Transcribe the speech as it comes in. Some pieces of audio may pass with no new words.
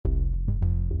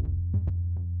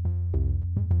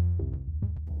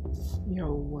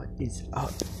Yo, what is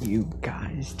up, you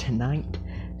guys? Tonight,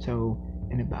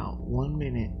 in about 1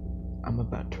 minute, I'm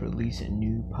about to release a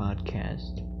new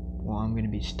podcast. Well, I'm going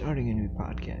to be starting a new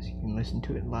podcast. You can listen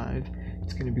to it live.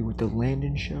 It's going to be with The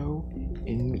Landon Show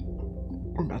and me.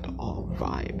 We're about to all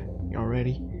vibe. Y'all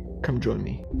ready? Come join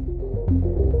me.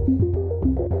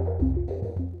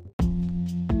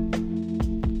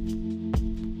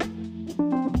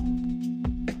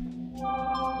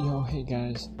 Yo, hey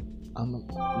guys.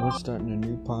 We're starting a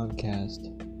new podcast.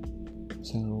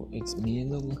 So it's me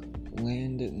and the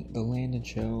Landon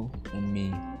Show and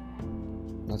me.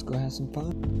 Let's go have some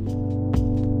fun.